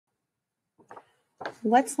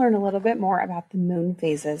let's learn a little bit more about the moon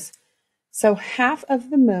phases. So half of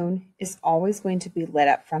the moon is always going to be lit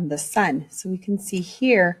up from the sun. So we can see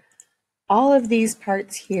here, all of these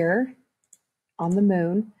parts here on the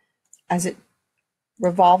moon, as it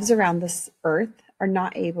revolves around this earth, are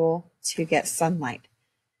not able to get sunlight.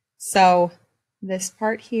 So this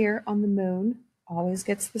part here on the moon always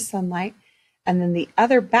gets the sunlight, and then the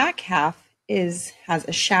other back half has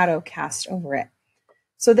a shadow cast over it.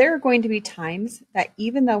 So there are going to be times that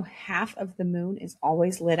even though half of the moon is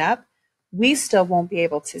always lit up, we still won't be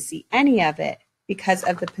able to see any of it because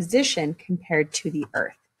of the position compared to the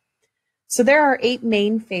earth. So there are 8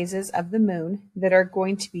 main phases of the moon that are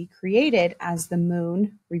going to be created as the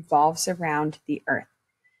moon revolves around the earth.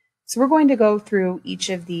 So we're going to go through each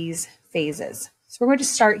of these phases. So we're going to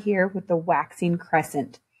start here with the waxing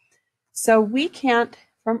crescent. So we can't,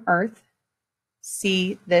 from earth,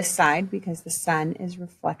 see this side because the sun is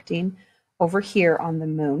reflecting over here on the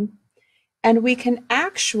moon. And we can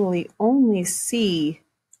actually only see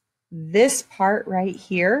this part right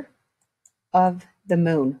here of the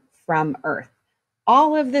moon from earth.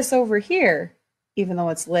 All of this over here, even though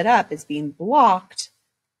it's lit up, is being blocked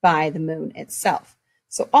by the moon itself.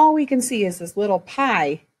 So all we can see is this little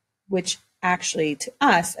pie, which actually to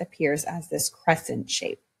us appears as this crescent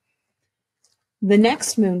shape. The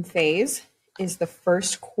next moon phase is the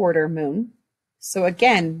first quarter moon. So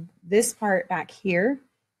again, this part back here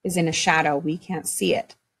is in a shadow. We can't see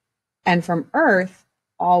it. And from earth,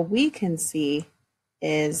 all we can see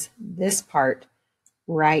is this part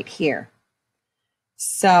right here.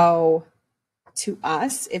 So to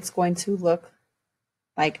us, it's going to look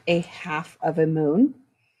like a half of a moon.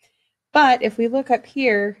 But if we look up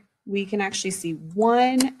here, we can actually see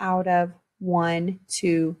 1 out of 1,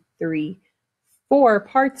 2, 3, 4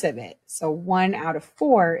 parts of it. So 1 out of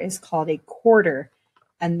 4 is called a quarter,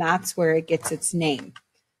 and that's where it gets its name.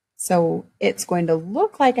 So it's going to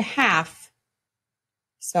look like a half,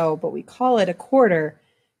 but we call it a quarter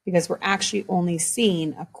because we're actually only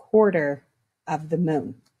seeing a quarter of the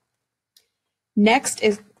moon. Next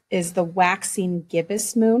is the waxing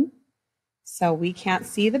gibbous moon. So we can't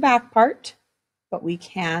see the back part, but we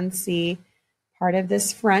can see part of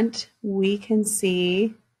this front. We can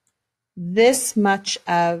see this much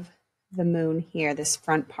of the moon here, this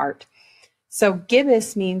front part. So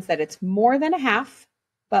gibbous means that it's more than a half,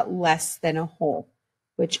 but less than a whole,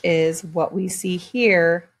 which is what we see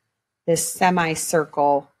here, this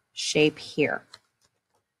semicircle shape here.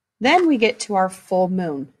 Then we get to our full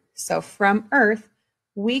moon. So from Earth,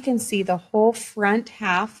 we can see the whole front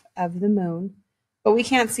half of the moon, but we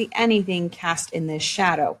can't see anything cast in this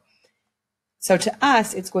shadow. So to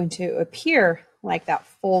us, it's going to appear like that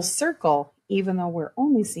full circle, even though we're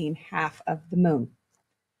only seeing half of the moon.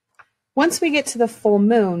 Once we get to the full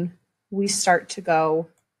moon, we start to go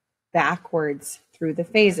backwards through the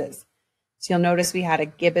phases. So you'll notice we had a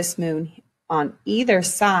gibbous moon on either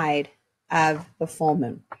side of the full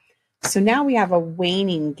moon. So now we have a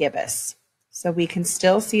waning gibbous. So we can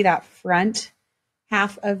still see that front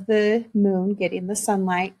half of the moon getting the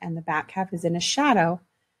sunlight and the back half is in a shadow.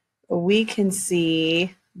 We can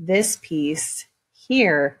see this piece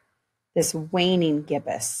here, this waning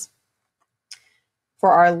gibbous.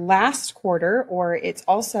 For our last quarter, or it's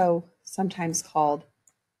also sometimes called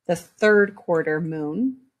the third quarter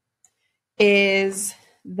moon, is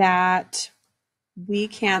that we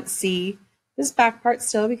can't see this back part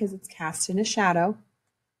still because it's cast in a shadow.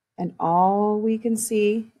 And all we can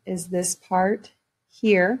see is this part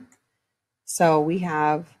here. So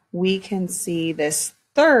we can see this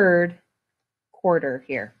third quarter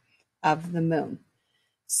here of the moon.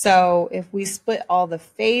 So if we split all the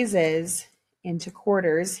phases into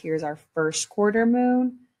quarters, here's our first quarter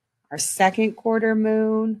moon, our second quarter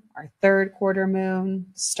moon, our third quarter moon,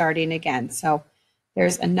 starting again. So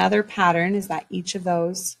there's another pattern, is that each of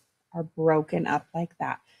those are broken up like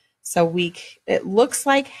that. So it looks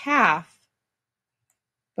like half,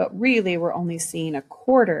 but really we're only seeing a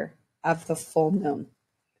quarter of the full moon.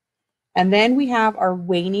 And then we have our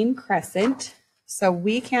waning crescent. So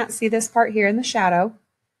we can't see this part here in the shadow.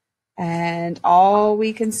 And all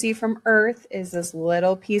we can see from Earth is this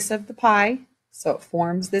little piece of the pie. So it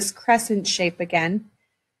forms this crescent shape again.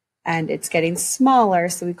 And it's getting smaller,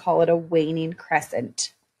 so we call it a waning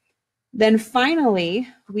crescent. Then finally,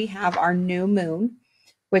 we have our new moon,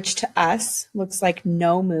 which to us looks like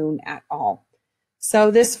no moon at all.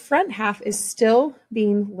 So this front half is still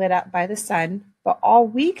being lit up by the sun, but all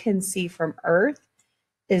we can see from Earth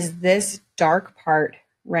is this dark part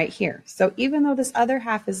right here. So even though this other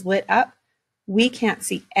half is lit up, we can't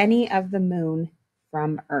see any of the moon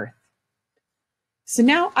from Earth. So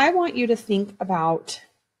now I want you to think about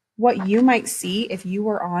what you might see if you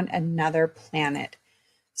were on another planet.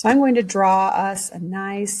 So I'm going to draw us a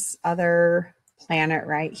nice other planet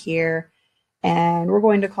right here, and we're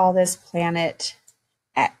going to call this planet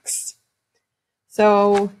X.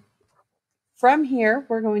 So from here,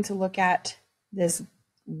 we're going to look at this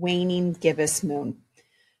waning gibbous moon.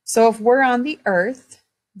 So if we're on the Earth,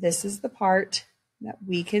 this is the part that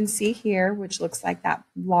we can see here, which looks like that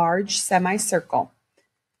large semicircle.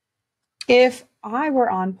 If I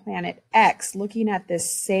were on planet X looking at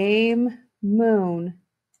this same moon,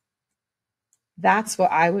 that's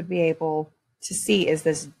what I would be able to see is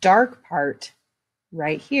this dark part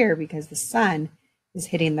right here because the sun is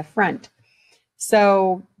hitting the front.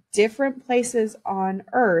 So different places on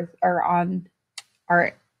Earth are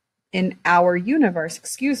in our universe,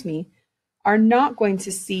 are not going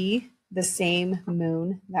to see the same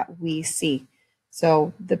moon that we see.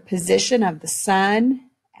 So the position of the sun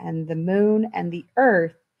and the moon and the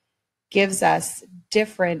Earth gives us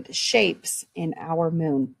different shapes in our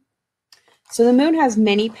moon. So the moon has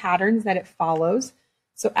many patterns that it follows.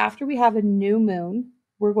 So after we have a new moon,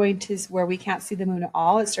 we're going to, where we can't see the moon at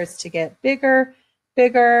all, it starts to get bigger,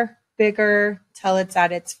 bigger, bigger, till it's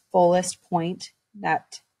at its fullest point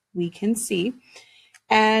that we can see.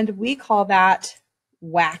 And we call that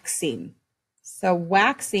waxing. So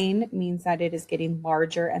waxing means that it is getting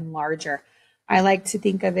larger and larger. I like to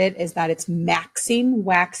think of it as that it's maxing.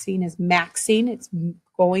 Waxing is maxing. It's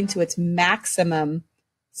going to its maximum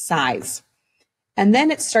size. And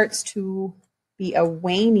then it starts to be a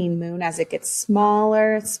waning moon as it gets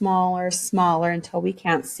smaller, smaller, smaller until we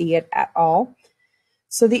can't see it at all.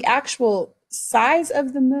 So the actual size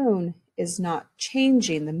of the moon is not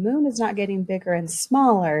changing. The moon is not getting bigger and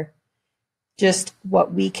smaller. Just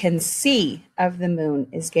what we can see of the moon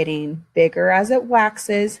is getting bigger as it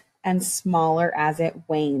waxes and smaller as it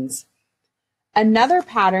wanes. Another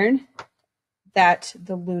pattern that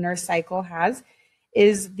the lunar cycle has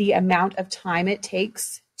is the amount of time it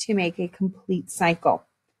takes to make a complete cycle.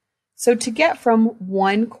 So to get from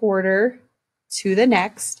one quarter to the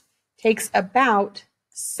next takes about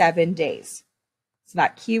 7 days. So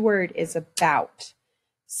that keyword is about.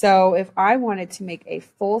 So if I wanted to make a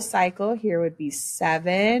full cycle, here would be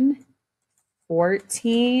 7,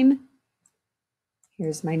 14.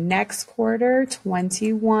 Here's my next quarter,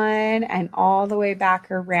 21, and all the way back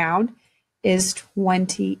around is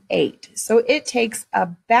 28. So it takes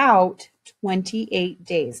about 28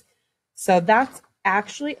 days. So that's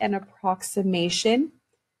actually an approximation.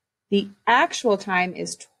 The actual time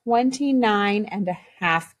is 29 and a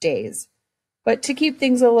half days. But to keep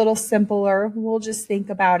things a little simpler, we'll just think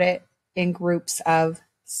about it in groups of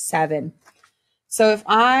 7. So if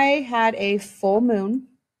I had a full moon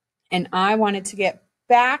and I wanted to get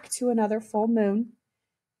back to another full moon,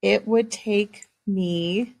 it would take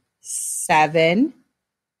me 7,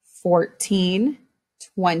 14,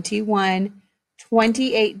 21,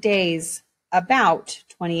 28 days, about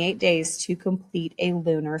 28 days to complete a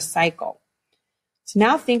lunar cycle. So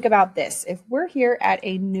now think about this. If we're here at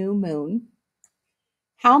a new moon,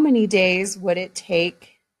 how many days would it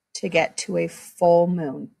take to get to a full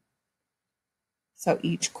moon? So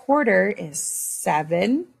each quarter is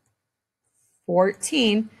 7,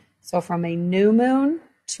 14. So from a new moon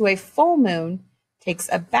to a full moon takes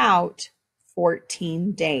about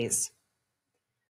 14 days.